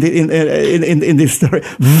share in this story.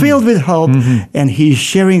 Filled with hope, and he's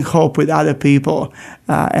sharing hope with other people,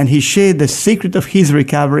 and he shared the secret of his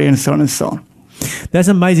recovery, and so on and so on. That's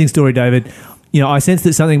an amazing story, David. I sense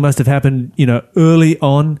that something must have happened, early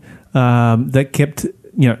on, that kept,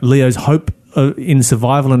 Leo's hope in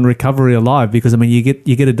survival and recovery alive, because you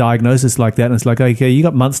get a diagnosis like that, and it's like, okay, you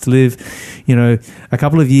got months to live, a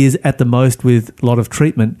couple of years at the most with a lot of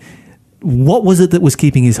treatment. What was it that was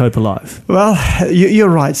keeping his hope alive? Well, you're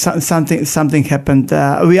right. Something happened.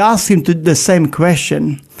 We asked him the same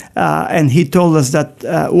question, and he told us that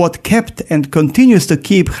what kept and continues to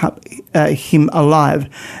keep him alive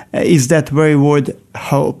is that very word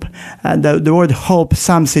hope. The word hope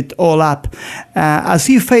sums it all up. As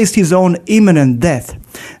he faced his own imminent death,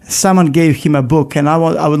 someone gave him a book, and I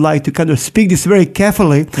would like to kind of speak this very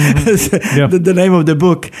carefully. The name of the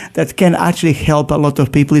book that can actually help a lot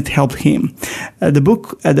of people. It helped him.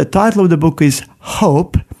 The title of the book is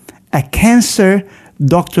Hope, a Cancer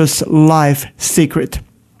Doctor's Life Secret.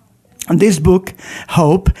 And this book,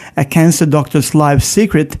 Hope, a Cancer Doctor's Life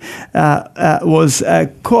Secret, was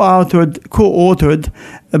co-authored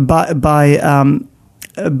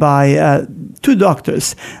by two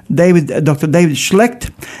doctors, Dr. David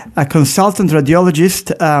Schlecht, a consultant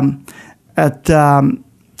radiologist at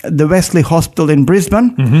the Wesley Hospital in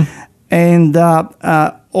Brisbane, and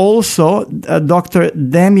also Dr.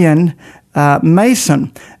 Damien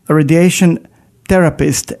Mason, a radiation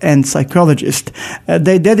therapist and psychologist.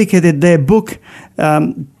 They dedicated their book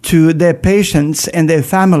to their patients and their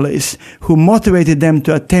families, who motivated them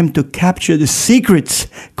to attempt to capture the secrets,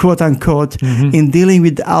 quote unquote, in dealing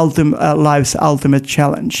with life's ultimate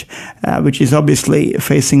challenge, which is obviously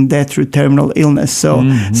facing death through terminal illness. So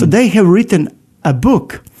they have written a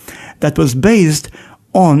book that was based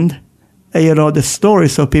on the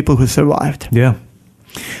stories of people who survived. Yeah.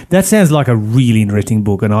 That sounds like a really interesting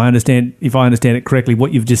book, and if I understand it correctly,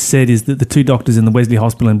 what you've just said is that the two doctors in the Wesley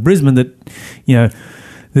Hospital in Brisbane that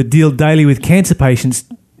deal daily with cancer patients,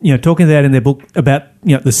 talking about in their book about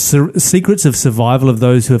the secrets of survival of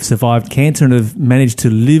those who have survived cancer and have managed to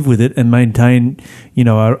live with it and maintain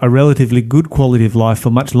a relatively good quality of life for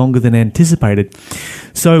much longer than anticipated.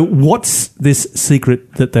 So what's this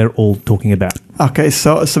secret that they're all talking about? Okay,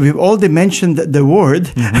 so we've already mentioned the word.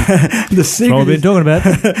 The secret. That's what we've been talking about.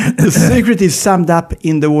 The secret is summed up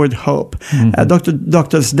in the word hope.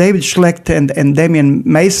 Doctors David Schlecht and Damien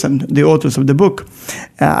Mason, the authors of the book,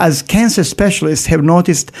 as cancer specialists, have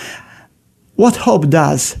noticed what hope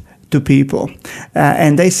does to people.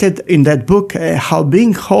 And they said in that book how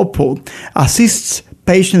being hopeful assists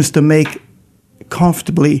patients to make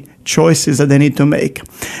comfortably choices that they need to make,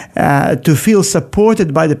 to feel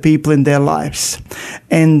supported by the people in their lives,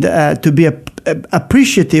 and to be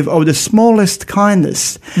appreciative of the smallest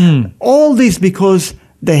kindness. All this because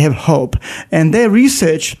they have hope. And their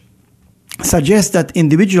research suggests that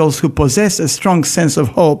individuals who possess a strong sense of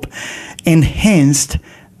hope enhanced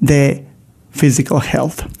their physical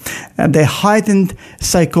health. The heightened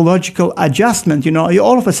psychological adjustment,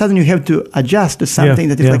 all of a sudden you have to adjust to something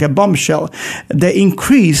that is like a bombshell. They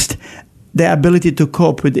increased their ability to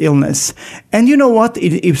cope with illness. And you know what?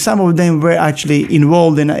 If some of them were actually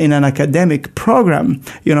involved in an academic program,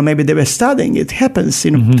 maybe they were studying, it happens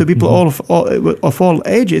to people of all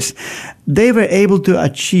ages, they were able to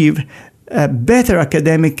achieve better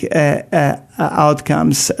academic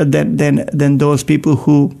outcomes than those people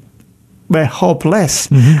who were hopeless.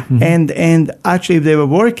 And actually, if they were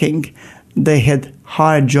working, they had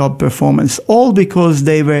higher job performance, all because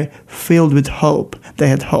they were filled with hope. They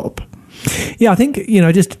had hope. Yeah, I think,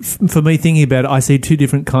 just for me thinking about it, I see two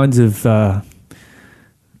different kinds of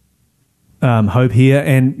hope here.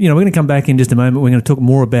 And, we're going to come back in just a moment. We're going to talk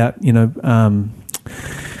more about,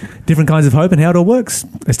 different kinds of hope and how it all works.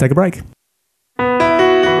 Let's take a break.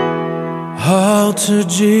 All to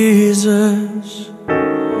Jesus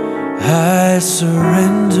I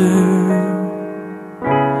surrender.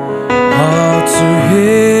 All to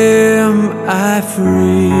Him I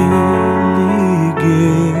freely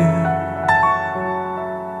give.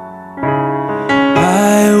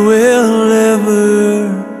 I will ever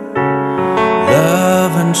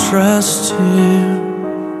love and trust Him.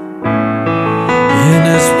 In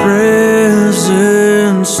His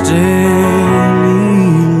presence daily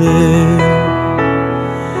live.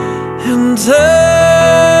 And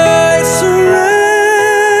I surrender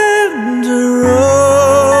all.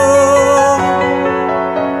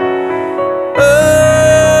 I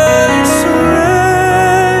surrender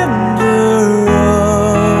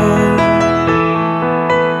all.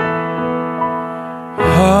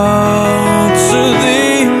 All to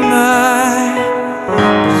Thee, my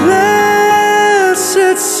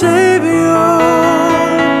blessed Savior,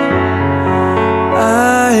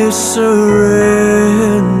 I surrender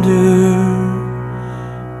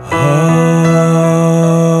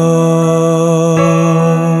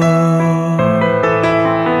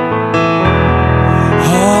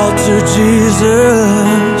all to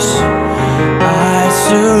Jesus I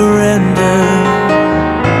surrender,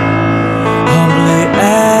 humbly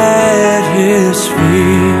at His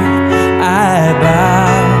feet I bow.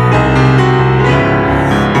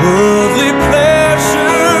 Worldly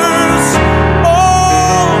pleasures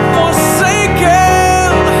all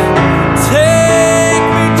forsaken, take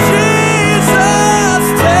me, Jesus,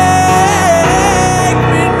 take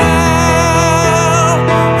me now,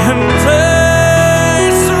 and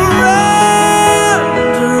I surrender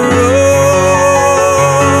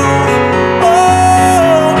all.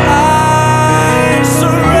 Oh, I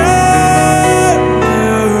surrender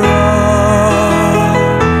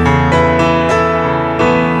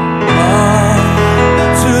all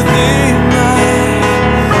to Thee, my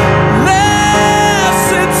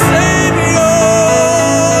blessed Savior,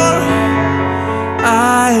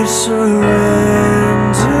 I surrender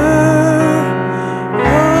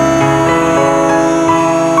all.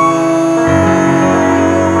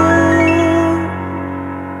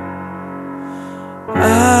 I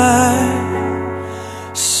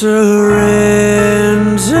surrender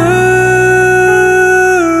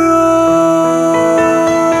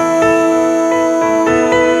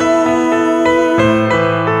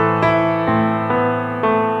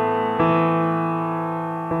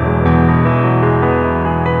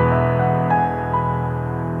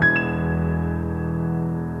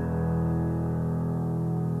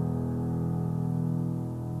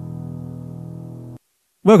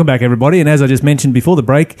Welcome back, everybody. And as I just mentioned before the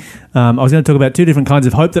break, I was going to talk about two different kinds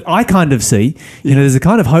of hope that I kind of see. There's a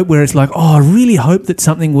kind of hope where it's like, oh, I really hope that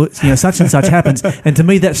something, such and such happens. And to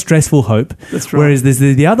me, that's stressful hope. That's right. Whereas there's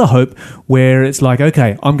the other hope where it's like,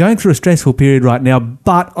 okay, I'm going through a stressful period right now,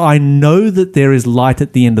 but I know that there is light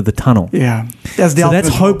at the end of the tunnel. Yeah, that's the So that's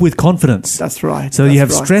ultimate hope with confidence. That's right. So That's you have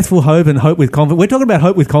right. stressful hope and hope with confidence. We're talking about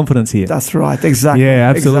hope with confidence here. That's right. Exactly. Yeah,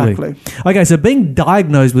 absolutely. Exactly. Okay, so being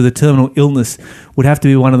diagnosed with a terminal illness would have to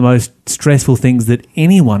be one of the most stressful things that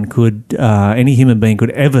anyone could, any human being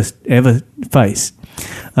could ever face.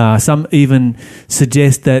 Some even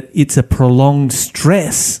suggest that it's a prolonged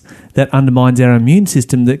stress that undermines our immune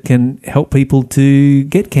system that can help people to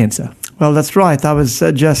get cancer. Well, that's right. I was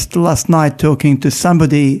just last night talking to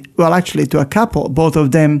somebody, well, actually to a couple. Both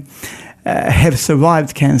of them have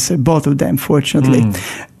survived cancer, both of them, fortunately.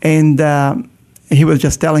 And he was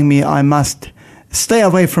just telling me I must stay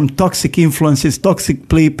away from toxic influences, toxic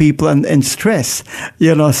people, and stress.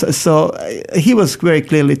 So he was very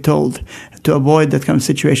clearly told to avoid that kind of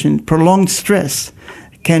situation. Prolonged stress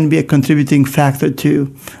can be a contributing factor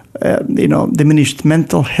to, diminished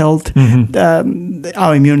mental health.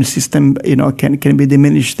 Our immune system, can be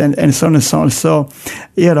diminished, and so on and so on. So,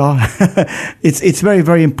 it's very,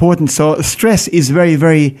 very important. So stress is very,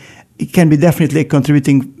 very. It can be definitely a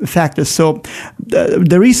contributing factor. So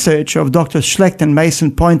the research of Dr. Schlecht and Mason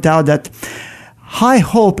point out that high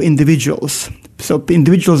hope individuals, so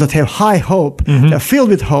individuals that have high hope, they're filled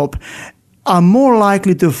with hope, are more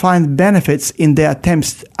likely to find benefits in their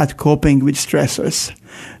attempts at coping with stressors.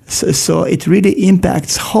 So it really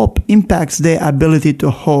impacts their ability to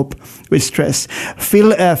hope with stress.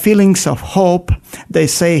 Feelings of hope, they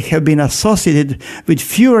say, have been associated with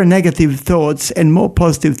fewer negative thoughts and more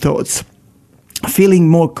positive thoughts. Feeling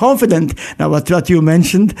more confident, now what you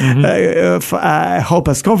mentioned, hope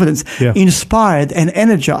as confidence, inspired and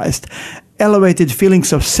energized, elevated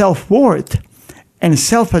feelings of self-worth and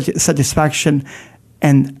self-satisfaction,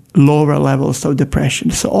 and lower levels of depression.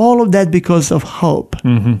 So all of that because of hope.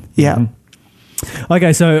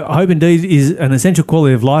 Okay, so hope indeed is an essential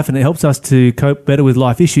quality of life, and it helps us to cope better with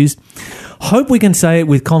life issues. Hope, we can say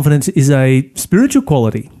with confidence, is a spiritual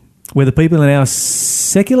quality, whether people in our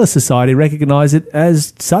secular society recognize it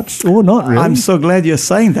as such or not, really. I'm so glad you're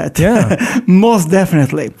saying that. Yeah. Most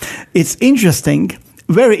definitely. It's interesting.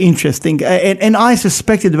 Very interesting. And I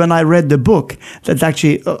suspected when I read the book that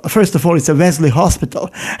actually, first of all, it's a Wesley hospital.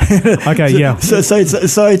 Okay, yeah. So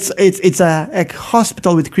it's a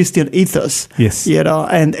hospital with Christian ethos. Yes. You know,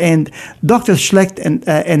 and Dr. Schlecht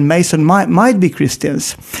and Mason might be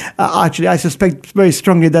Christians. Actually, I suspect very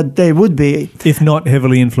strongly that they would be. If not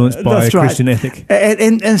heavily influenced by That's right. Christian ethic.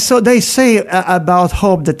 And so they say about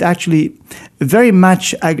hope that actually very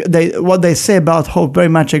much, what they say about hope very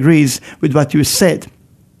much agrees with what you said.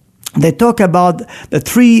 They talk about the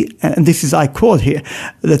three, and this is, I quote here,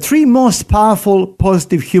 the three most powerful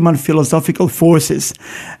positive human philosophical forces.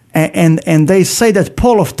 And they say that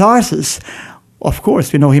Paul of Tarsus, of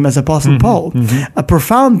course, we know him as Apostle Paul, a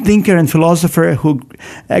profound thinker and philosopher who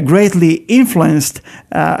greatly influenced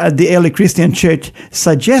the early Christian church,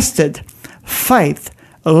 suggested faith,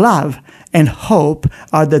 love, and hope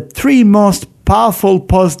are the three most powerful,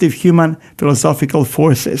 positive human philosophical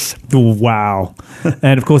forces. Wow.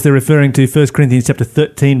 And of course, they're referring to 1 Corinthians chapter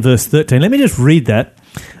 13, verse 13. Let me just read that.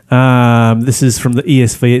 This is from the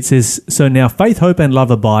ESV. It says, "So now faith, hope, and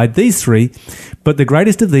love abide, these three, but the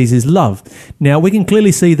greatest of these is love." Now, we can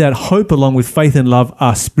clearly see that hope along with faith and love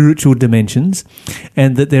are spiritual dimensions,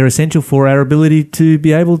 and that they're essential for our ability to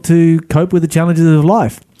be able to cope with the challenges of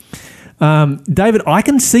life. David, I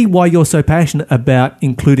can see why you're so passionate about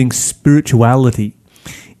including spirituality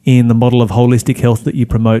in the model of holistic health that you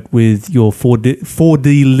promote with your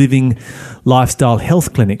 4D living lifestyle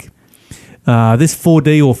health clinic. This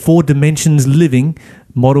 4D or 4 dimensions living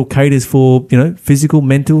model caters for, physical,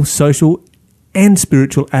 mental, social, and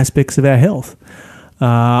spiritual aspects of our health.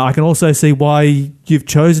 I can also see why you've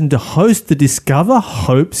chosen to host the Discover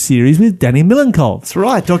Hope series with Danny Milenkov. That's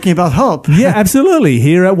right, talking about hope. Yeah, absolutely,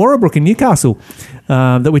 here at Warrabrook in Newcastle,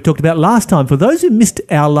 that we talked about last time. For those who missed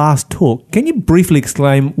our last talk, can you briefly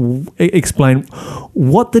explain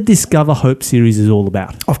what the Discover Hope series is all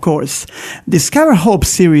about? Of course. Discover Hope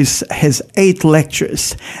series has 8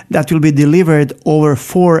 lectures that will be delivered over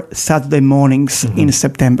 4 Saturday mornings in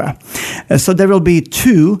September. So there will be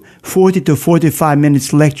 2 40 to 45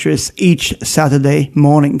 minutes lectures each Saturday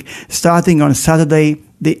morning, starting on Saturday,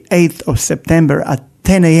 the 8th of September at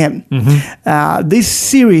 10 a.m. This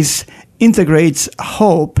series integrates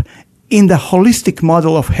hope in the holistic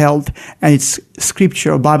model of health, and it's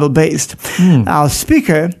scripture or Bible-based. Our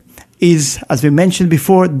speaker is, as we mentioned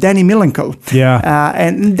before, Danny Milenkov. Yeah.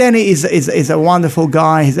 And Danny is a wonderful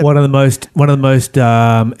guy. He's one of the most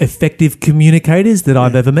effective communicators that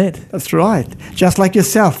I've ever met. That's right. Just like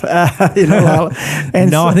yourself. I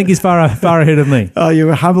think he's far ahead of me. Oh, you're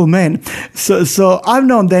a humble man. So I've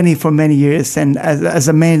known Danny for many years, and as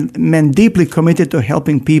a man deeply committed to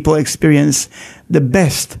helping people experience the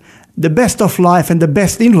best of life and the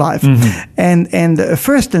best in life. And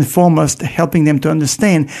first and foremost, helping them to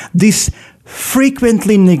understand this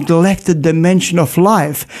frequently neglected dimension of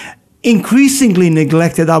life, increasingly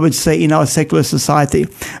neglected, I would say, in our secular society,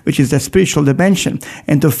 which is the spiritual dimension,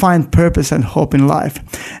 and to find purpose and hope in life.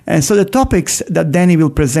 And so the topics that Danny will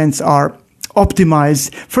present are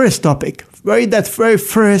optimize. First topic, that very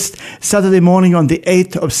first Saturday morning on the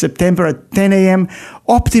 8th of September at 10 a.m.,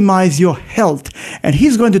 optimize your health. And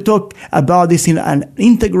he's going to talk about this in an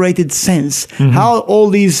integrated sense, how all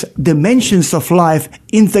these dimensions of life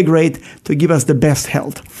integrate to give us the best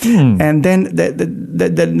health. And then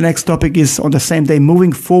the next topic is on the same day,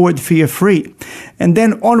 moving forward fear-free. And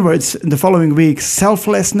then onwards, in the following week,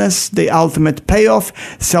 selflessness, the ultimate payoff.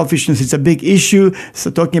 Selfishness is a big issue.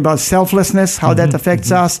 So talking about selflessness, how that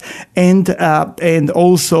affects us, and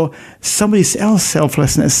also somebody else's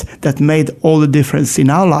selflessness that made all the difference in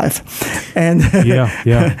our life. And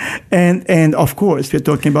and of course, we're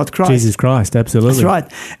talking about Christ. Jesus Christ, absolutely. That's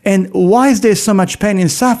right. And why is there so much pain and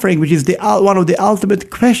suffering, which is one of the ultimate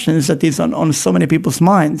questions that is on so many people's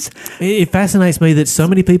minds? It fascinates me that so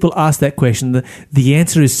many people ask that question. The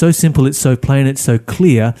answer is so simple, it's so plain, it's so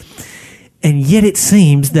clear. and yet it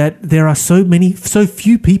seems that there are so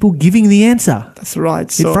few people giving the answer. That's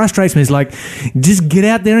right. It frustrates me. It's like, just get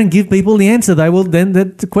out there and give people the answer. Then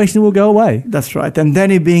the question will go away. That's right. And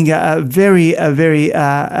Danny, being a very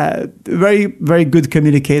good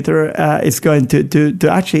communicator, is going to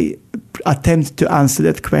actually attempt to answer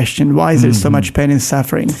that question. Why is there so much pain and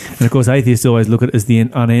suffering? And of course, atheists always look at it as the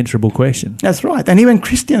unanswerable question. That's right. And even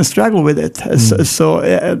Christians struggle with it. So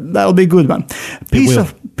that'll be a good one.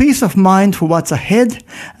 Peace of mind for what's ahead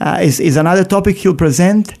is another topic he'll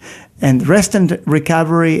present, and rest and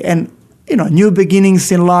recovery, and new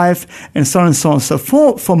beginnings in life, and so on and so on. So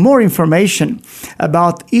for more information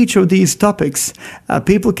about each of these topics,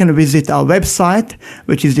 people can visit our website,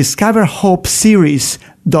 which is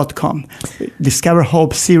discoverhopeseries.com.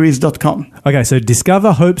 discoverhopeseries.com. Okay, so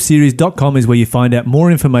discoverhopeseries.com is where you find out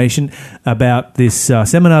more information about this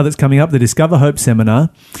seminar that's coming up, the Discover Hope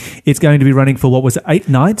Seminar. It's going to be running for, 8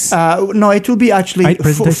 nights? No, it will be actually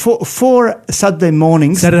 4 Saturday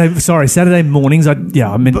mornings. Saturday mornings. I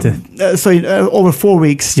meant to... over 4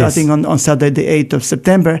 weeks, starting on Saturday the 8th of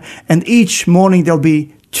September. And each morning there'll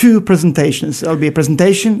be 2 presentations. There'll be a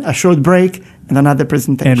presentation, a short break, and another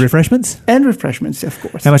presentation. And refreshments? And refreshments, of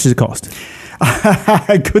course. How much does it cost?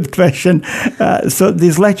 Good question. So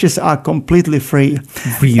these lectures are completely free,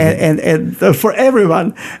 really? and for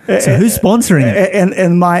everyone. So who's sponsoring it?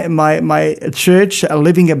 And my church,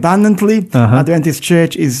 Living Abundantly, Adventist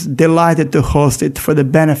Church, is delighted to host it for the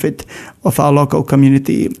benefit of our local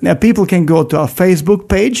community. Now, people can go to our Facebook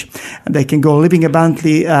page, and they can go Living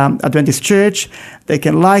Abundantly Adventist Church. They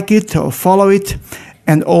can like it or follow it.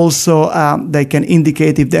 And also, they can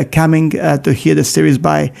indicate if they're coming to hear the series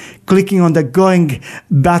by clicking on the going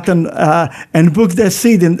button and book their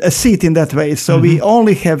seat in that way. So we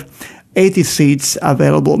only have 80 seats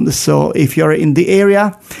available. So if you're in the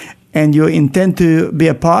area and you intend to be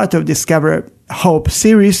a part of Discover Hope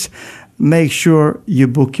series, make sure you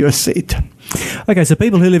book your seat. Okay, so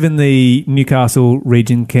people who live in the Newcastle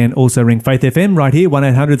region can also ring Faith FM right here,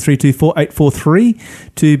 1-800-324-843,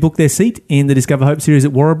 to book their seat in the Discover Hope series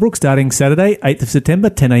at Warrabrook starting Saturday, 8th of September,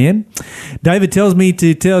 10 a.m. David tells me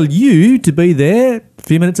to tell you to be there a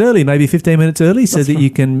few minutes early, maybe 15 minutes early, so that you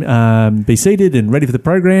can be seated and ready for the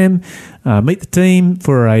program, meet the team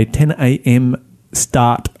for a 10 a.m.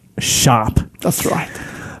 start sharp. That's right.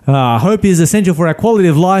 Hope is essential for our quality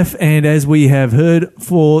of life, and as we have heard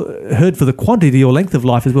for the quantity or length of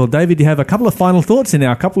life as well. David, you have a couple of final thoughts in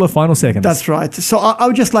our couple of final seconds. That's right. So I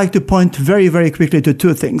would just like to point very, very quickly to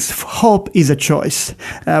 2 things. Hope is a choice.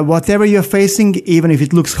 Whatever you're facing, even if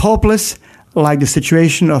it looks hopeless, like the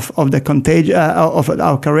situation of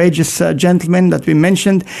our courageous gentleman that we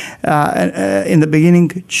mentioned in the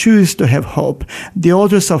beginning, choose to have hope. The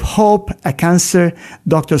authors of Hope, A Cancer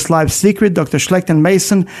Doctor's Life Secret, Dr. Schlecht and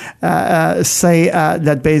Mason, say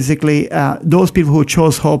that basically those people who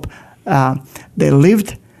chose hope, they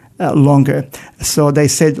lived longer. So they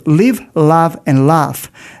said, live, love, and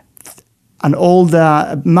laugh. An old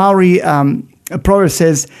Maori proverb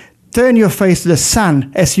says, turn your face to the sun,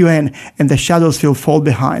 S-U-N, and the shadows will fall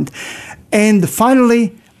behind. And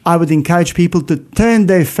finally, I would encourage people to turn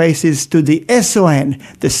their faces to the S-O-N,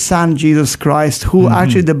 the Son, Jesus Christ, who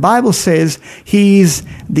actually the Bible says he is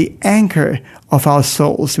the anchor of our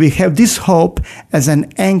souls. We have this hope as an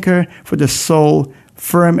anchor for the soul,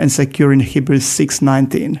 firm and secure in Hebrews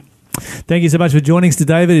 6:19. Thank you so much for joining us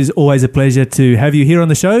today, David. It is always a pleasure to have you here on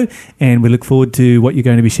the show, and we look forward to what you're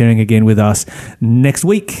going to be sharing again with us next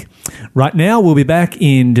week. Right now, we'll be back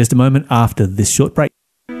in just a moment after this short break.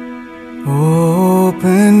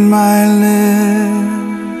 Open my lips,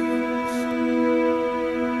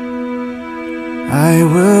 I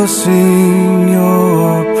will sing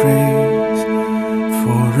your praise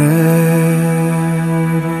forever.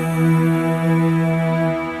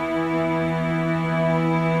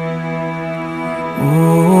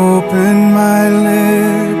 Open my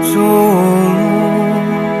lips, oh Lord,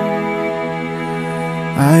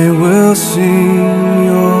 I will sing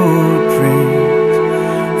your praise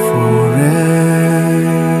forever.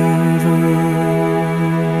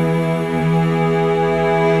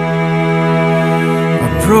 A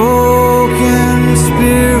broken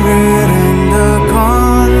spirit and a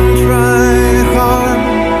contrite heart,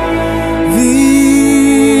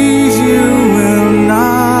 these you will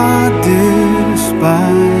not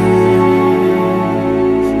despise.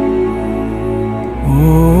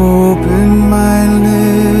 Open my lips,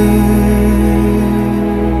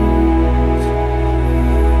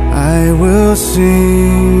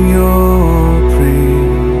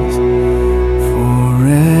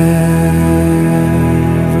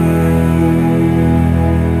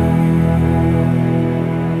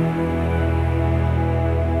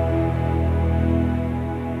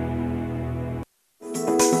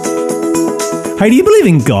 Hey, do you believe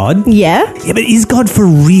in God? Yeah. Yeah, but is God for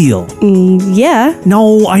real? Yeah.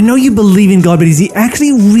 No, I know you believe in God, but is he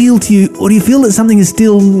actually real to you, or do you feel that something is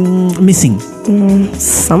still missing?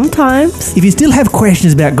 Sometimes. If you still have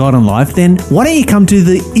questions about God and life, then why don't you come to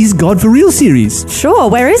the Is God for Real series? Sure,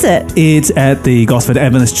 where is it? It's at the Gosford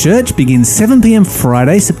Adventist Church, begins 7 p.m.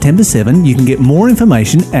 Friday, September 7. You can get more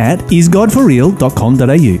information at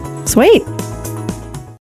isgodforreal.com.au. Sweet.